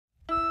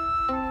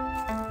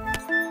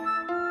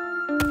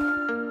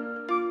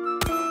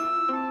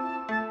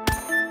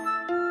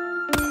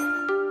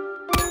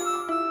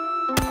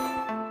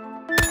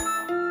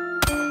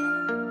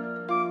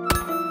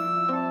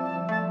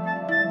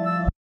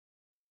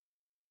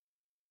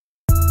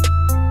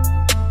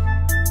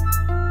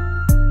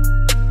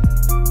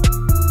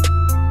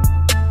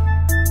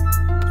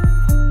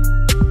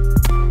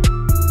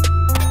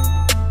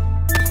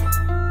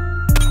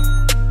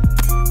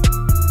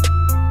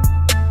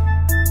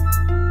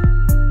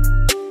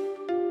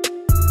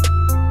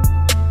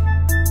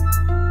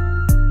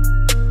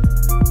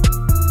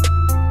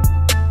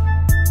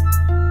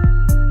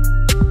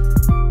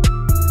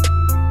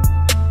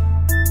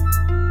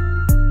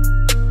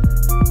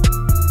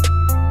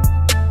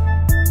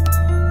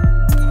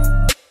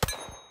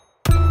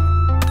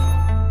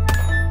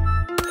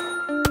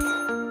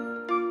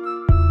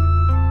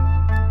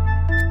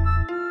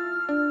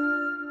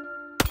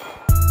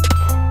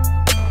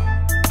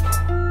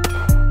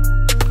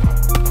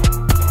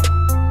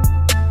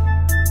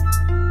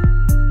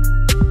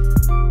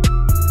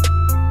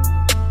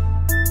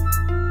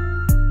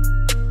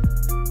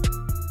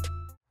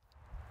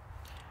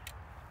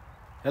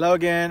Hello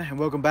again, and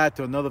welcome back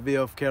to another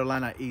video of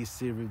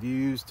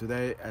Carolinaedcreviews.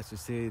 Today, as you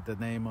see the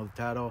name of the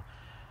title,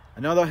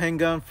 another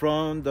handgun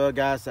from the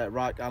guys at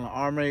Rock Island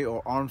Armory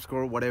or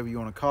Armscore, whatever you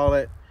want to call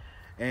it.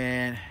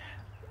 And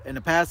in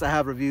the past, I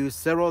have reviewed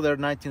several of their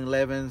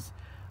 1911s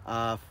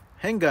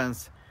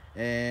handguns,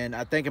 and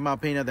I think, in my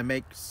opinion, they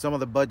make some of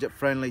the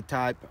budget-friendly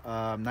type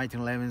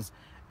 1911s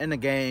in the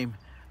game.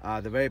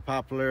 They're very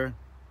popular,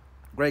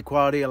 great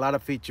quality, a lot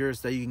of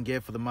features that you can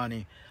get for the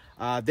money.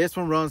 This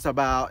one runs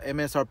about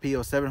MSRP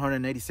of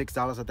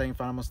 $786, I think,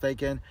 if I'm not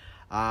mistaken.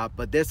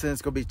 But this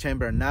is going to be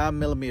chambered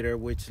 9mm,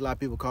 which a lot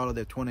of people call it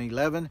the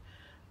 2011.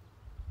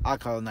 I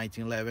call it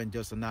 1911,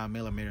 just a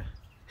 9mm.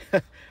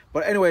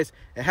 But anyways,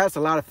 it has a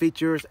lot of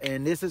features,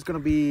 and this is going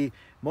to be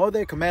more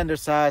than commander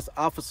size,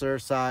 officer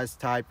size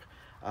type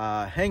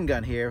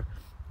handgun here.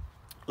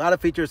 A lot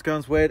of features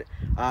comes with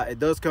it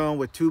does come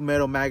with 2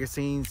 metal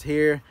magazines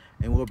here,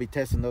 and we'll be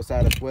testing those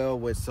out as well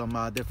with some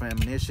different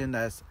ammunition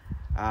that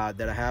I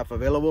have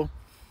available.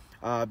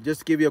 Just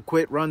to give you a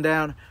quick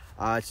rundown,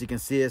 as you can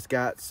see, it's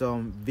got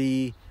some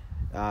G10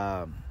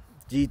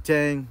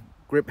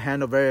 grip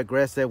handle, very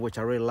aggressive, which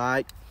I really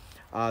like.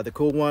 The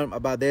cool one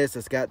about this,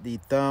 it's got the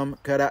thumb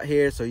cut out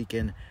here, so you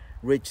can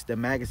reach the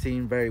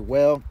magazine very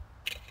well,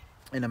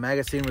 and the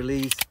magazine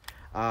release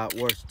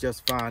works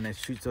just fine. It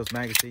shoots those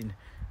magazines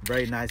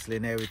very nicely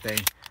and everything.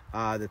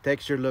 The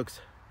texture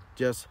looks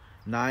just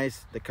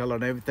nice, the color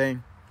and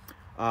everything.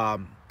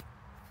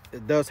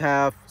 It does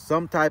have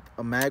some type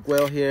of mag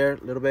well here,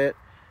 a little bit.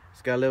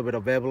 It's got a little bit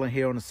of beveling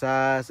here on the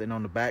sides and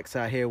on the back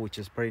side here, which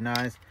is pretty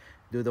nice.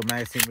 Do the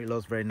magazine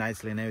reloads very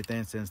nicely and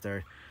everything, since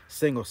they're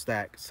single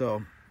stack.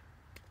 So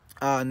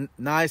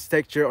nice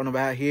texture on the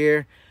back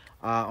here.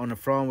 On the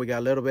front, we got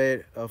a little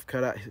bit of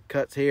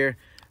cuts here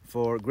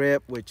for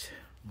grip, which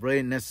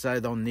really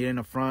necessary, don't need in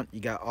the front. You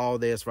got all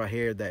this right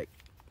here that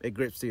it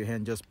grips to your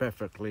hand just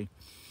perfectly.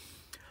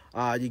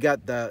 You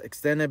got the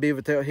extended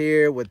beaver tail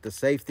here with the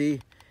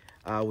safety,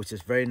 which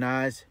is very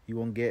nice. You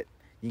can get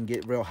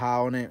real high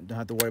on it. Don't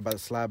have to worry about the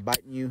slide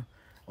biting you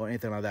or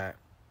anything like that.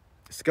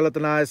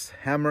 Skeletonized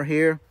hammer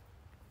here.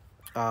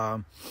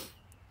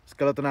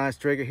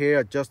 Skeletonized trigger here,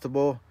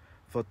 adjustable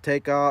for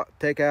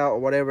takeout or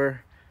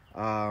whatever.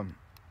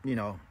 You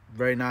know,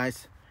 very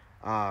nice.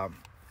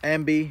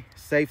 Ambi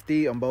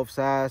safety on both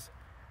sides,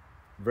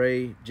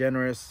 very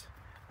generous,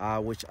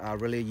 which I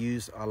really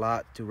use a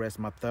lot to rest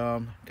my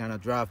thumb, kind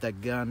of drive that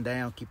gun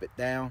down, keep it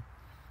down.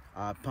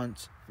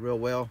 Punch real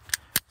well.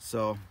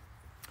 So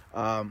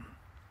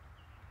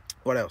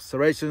what else?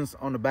 Serrations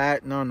on the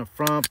back, not on the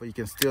front, but you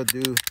can still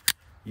do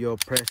your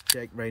press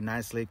check very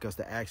nicely, because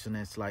the action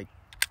is like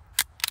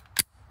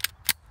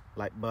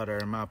butter,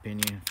 in my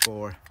opinion,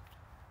 for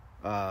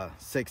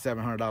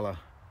 $600-700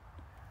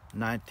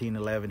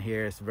 1911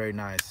 here. It's very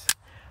nice.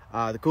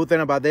 The cool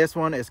thing about this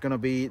one is going to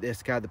be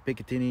it's got the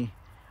Picatinny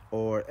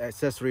or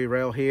accessory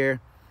rail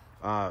here,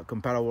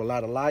 compatible with a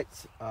lot of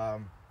lights.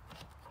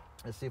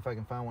 Let's see if I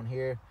can find one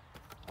here,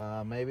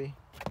 maybe.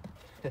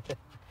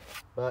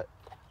 But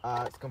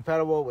it's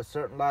compatible with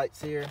certain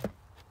lights here.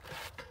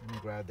 Let me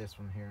grab this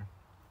one here.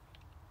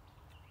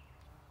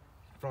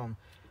 From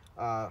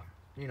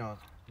you know,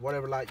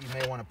 whatever light you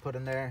may want to put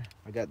in there.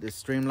 I got this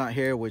stream light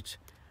here, which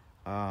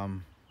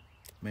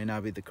may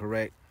not be the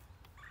correct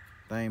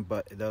thing,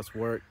 but it does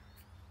work.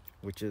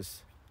 Which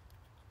is,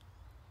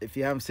 if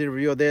you haven't seen a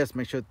review of this,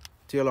 make sure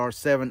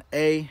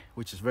TLR7A,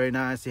 which is very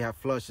nice. You have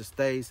flush, it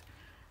stays.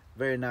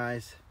 Very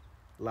nice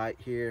light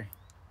here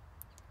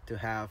to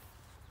have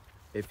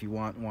if you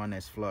want one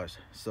that's flush.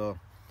 So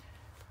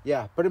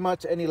yeah, pretty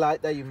much any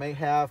light that you may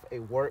have, it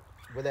work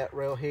with that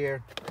rail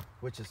here,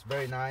 which is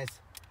very nice.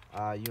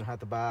 You don't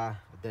have to buy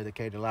a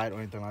dedicated light or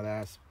anything like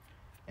that,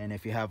 and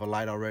if you have a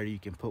light already, you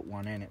can put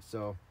one in it.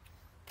 So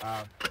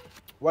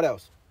what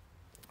else?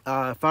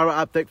 Fiber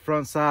optic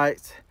front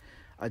sights,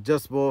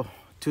 adjustable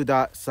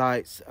 2-dot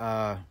sights,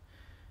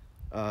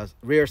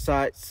 rear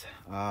sights.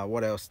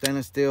 What else?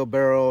 Stainless steel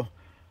barrel,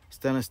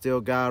 stainless steel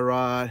guide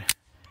rod.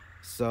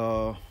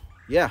 So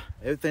yeah,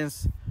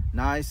 everything's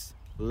nice.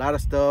 A lot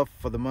of stuff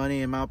for the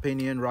money, in my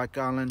opinion. Rock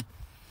Island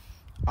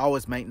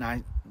always make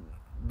nice,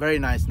 very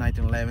nice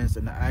 1911s,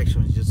 and the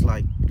action is just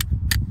like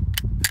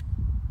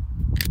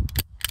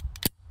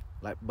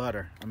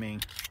butter. I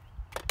mean,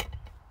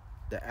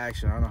 the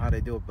action, I don't know how they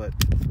do it, but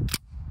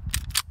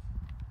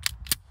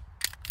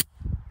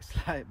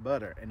it's like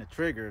butter. And the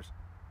triggers,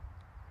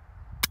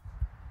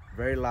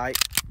 very light.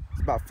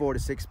 It's about 4 to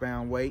 6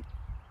 pound weight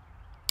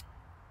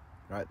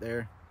right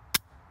there.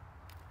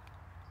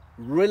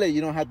 Really, you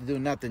don't have to do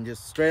nothing,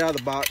 just straight out of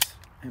the box,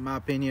 in my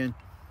opinion.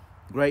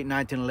 Great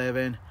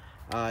 1911.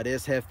 It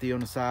is hefty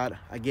on the side.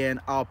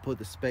 Again, I'll put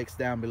the specs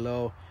down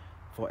below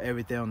for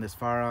everything on this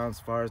firearm, as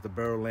far as the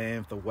barrel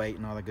length, the weight,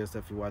 and all that good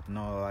stuff you want to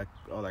know,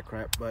 all that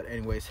crap. But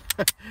anyways,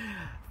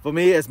 for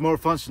me, it's more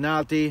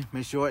functionality.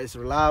 Make sure it's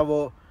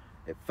reliable,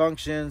 it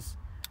functions,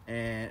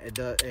 and it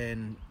does,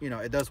 and you know,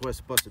 it does what it's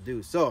supposed to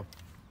do. So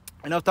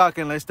enough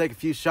talking, let's take a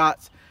few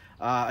shots.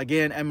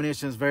 Again,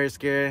 ammunition is very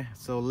scary,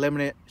 so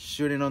limited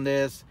shooting on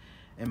this.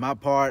 in my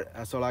part,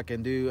 that's all I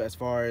can do as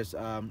far as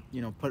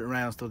you know, putting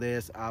rounds through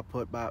this. I'll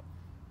put about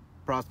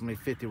approximately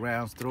 50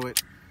 rounds through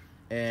it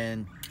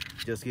and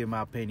just give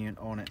my opinion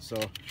on it. So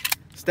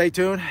stay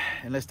tuned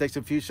and let's take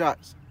some few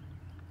shots.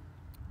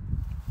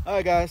 All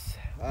right, guys,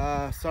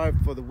 sorry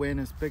for the wind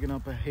is picking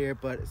up here,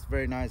 but it's a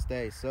very nice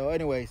day. So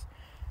anyways,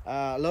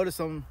 loaded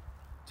some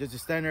just a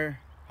standard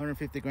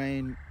 150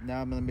 grain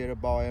 9mm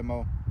ball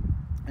ammo,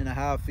 and I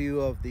have a few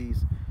of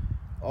these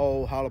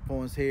old hollow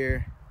points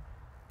here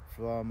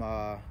from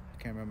I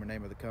can't remember the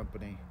name of the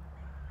company,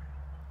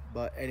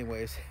 but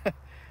anyways,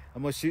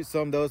 I'm gonna shoot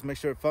some of those, make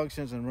sure it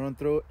functions and run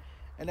through it,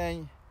 and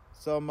then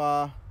some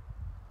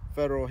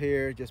Federal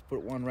here, just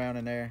put one round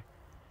in there.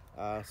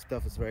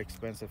 Stuff is very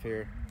expensive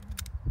here.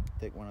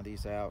 Take one of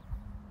these out,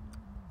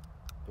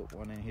 put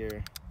one in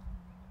here,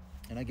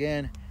 and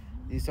again,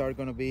 these are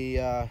going to be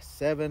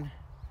 7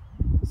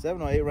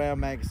 or 8 round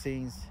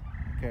magazines.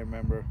 I can't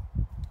remember,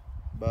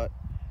 but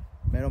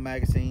metal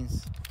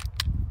magazines.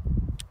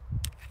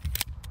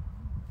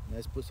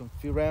 Let's put some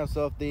few rounds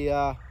of the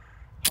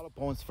hollow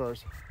points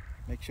first.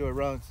 Make sure it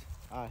runs.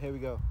 All right, here we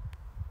go.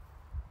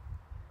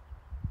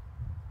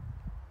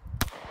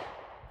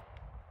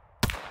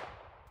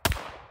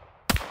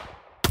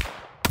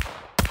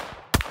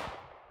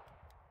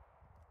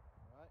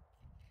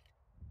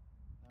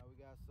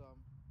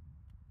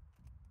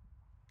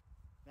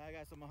 Now I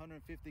got some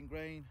 115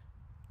 grain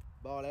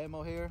ball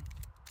ammo here.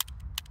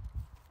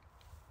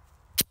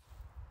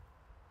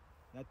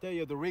 And I tell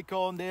you, the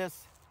recoil on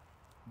this,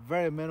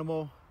 very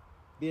minimal.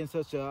 Being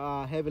such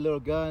a heavy little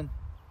gun,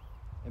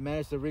 it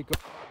managed to recoil.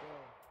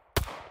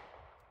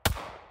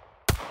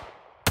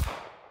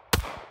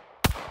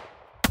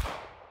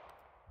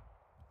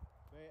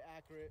 Very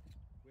accurate.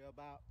 We're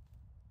about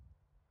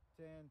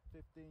 10,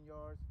 15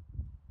 yards.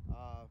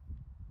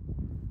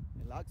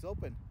 It locks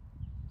open.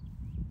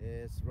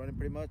 It's running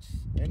pretty much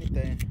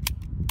anything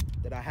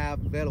that I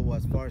have available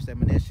as far as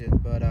ammunition,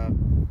 but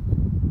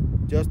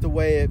just the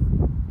way it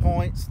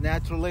points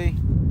naturally,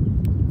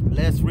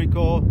 less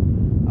recoil.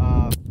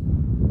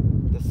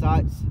 The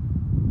sights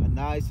are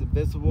nice and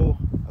visible.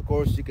 Of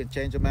course, you can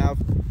change them out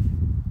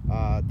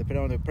depending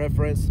on your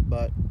preference,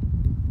 but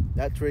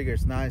that trigger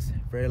is nice,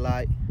 very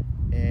light,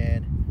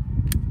 and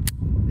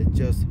it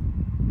just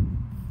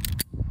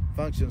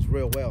functions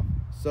real well.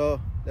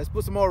 So let's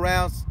put some more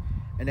rounds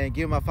and then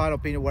give my final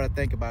opinion what I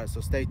think about it.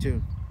 So stay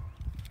tuned.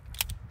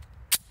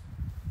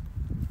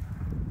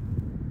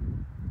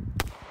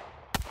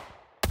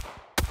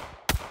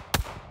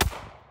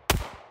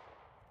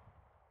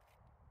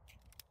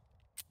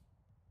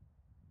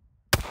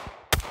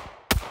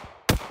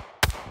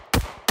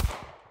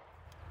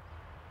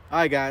 All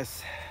right,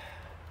 guys,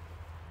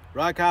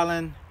 Rock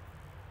Island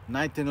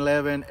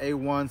 1911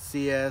 A1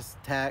 CS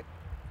TAC,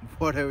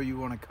 whatever you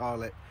want to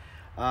call it,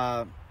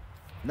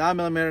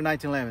 9mm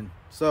 1911.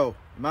 So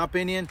in my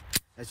opinion,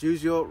 as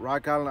usual,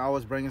 Rock Island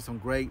always bringing some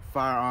great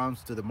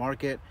firearms to the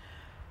market.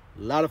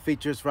 A lot of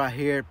features right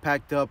here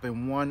packed up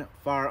in one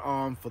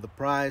firearm for the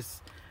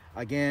price.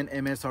 Again,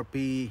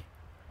 MSRP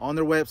on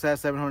their website,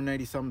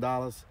 $780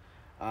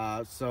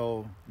 some.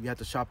 So you have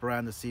to shop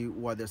around to see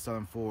what they're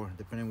selling for,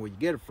 depending where you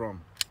get it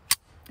from.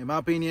 In my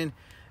opinion,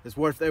 it's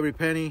worth every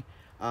penny.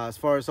 As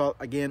far as all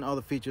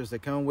the features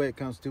that come with, it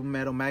comes 2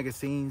 metal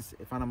magazines,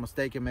 if I'm not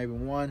mistaken, maybe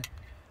 1.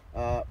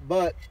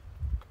 But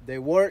they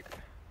work.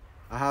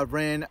 I have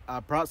ran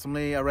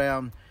approximately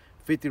around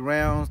 50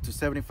 rounds to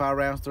 75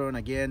 rounds through, and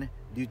again,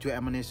 due to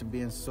ammunition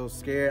being so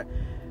scarce,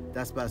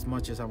 that's about as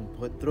much as I'm gonna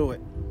put through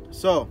it.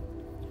 So,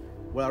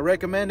 will I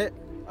recommend it?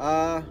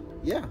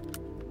 Yeah,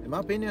 in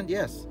my opinion,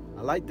 yes.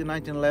 I like the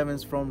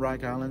 1911s from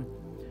Rock Island.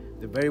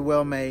 They're very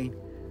well made,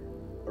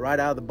 right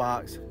out of the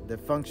box. They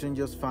function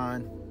just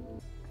fine,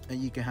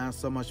 and you can have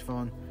so much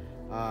fun,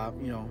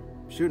 you know,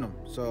 shooting them.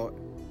 So,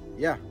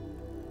 yeah.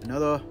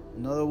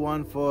 Another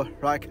one for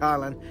Rock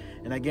Island.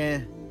 And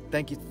again,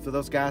 thank you for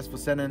those guys for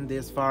sending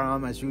this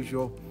firearm as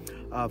usual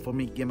for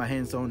me to get my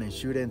hands on and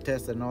shoot it and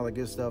test it and all the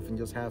good stuff and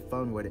just have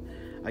fun with it.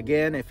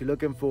 Again, if you're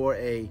looking for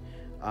a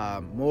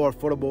more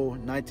affordable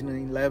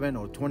 1911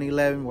 or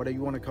 2011, whatever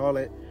you want to call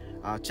it,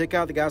 check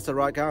out the guys at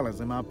Rock Island.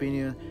 In my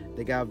opinion,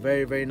 they got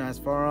very, very nice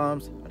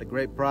firearms at a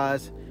great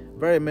price,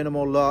 very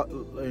minimal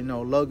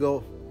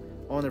logo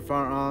on their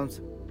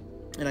firearms,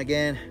 and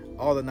again,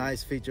 all the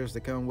nice features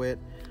that come with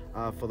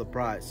for the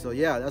price. So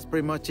yeah, that's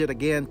pretty much it.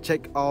 Again,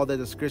 check all the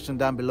description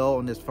down below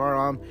on this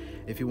firearm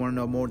if you want to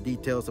know more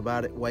details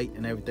about it, weight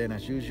and everything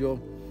as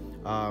usual.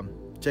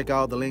 Check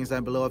out the links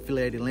down below,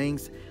 affiliated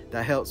links.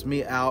 That helps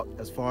me out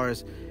as far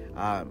as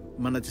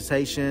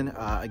monetization.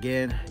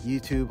 Again,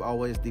 YouTube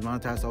always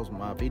demonetizes all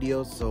my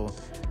videos, so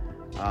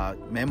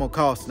memo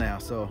costs now.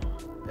 So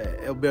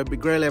it'll be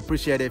greatly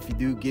appreciated if you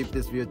do give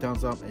this video a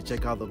thumbs up and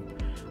check out the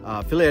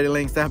affiliated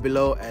links down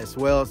below, as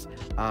well as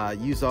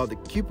use all the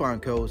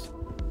coupon codes,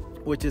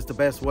 which is the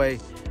best way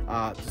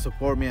to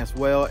support me as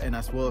well, and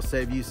as well as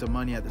save you some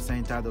money at the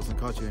same time. Doesn't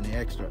cost you any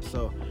extra.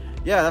 So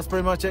yeah, that's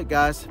pretty much it,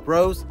 guys.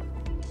 Bros,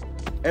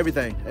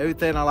 everything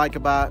I like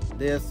about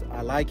this,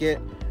 I like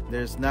it.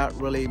 There's not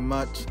really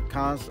much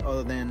cons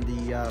other than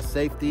the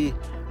safety,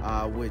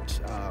 which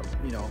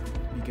you know,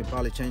 you can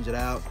probably change it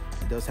out.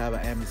 It does have an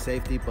ambient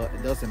safety, but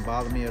it doesn't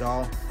bother me at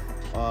all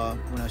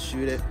when I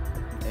shoot it.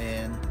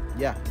 And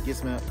yeah, it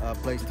gives me a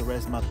place to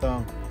rest my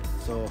thumb,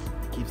 so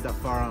it keeps that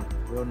firearm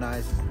real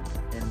nice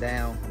and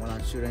down when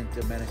I'm shooting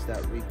to manage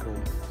that recoil.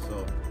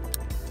 So,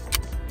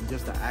 and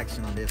just the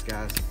action on this,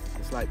 guys,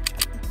 it's like,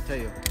 I tell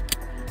you,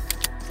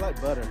 it's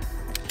like butter.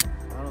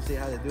 I don't see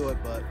how they do it,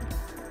 but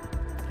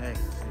hey,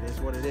 it is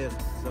what it is.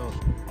 So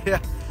yeah,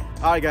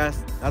 all right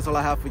guys, that's all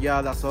I have for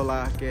y'all. That's all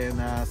I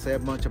can say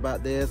much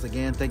about this.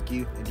 Again, thank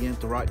you again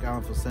to Rock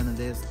Island for sending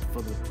this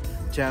for the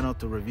channel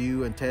to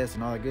review and test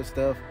and all that good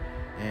stuff,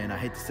 and I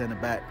hate to send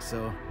it back.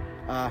 So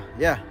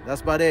yeah,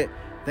 that's about it.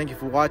 Thank you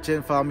for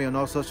watching. Follow me on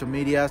all social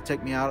medias,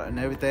 check me out and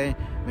everything.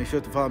 Make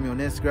sure to follow me on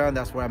Instagram.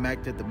 That's where I'm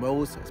active the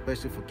most,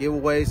 especially for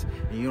giveaways,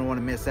 and you don't want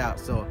to miss out.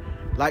 So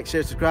like,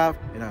 share, subscribe,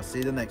 and I'll see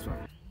you in the next one.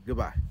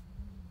 Goodbye.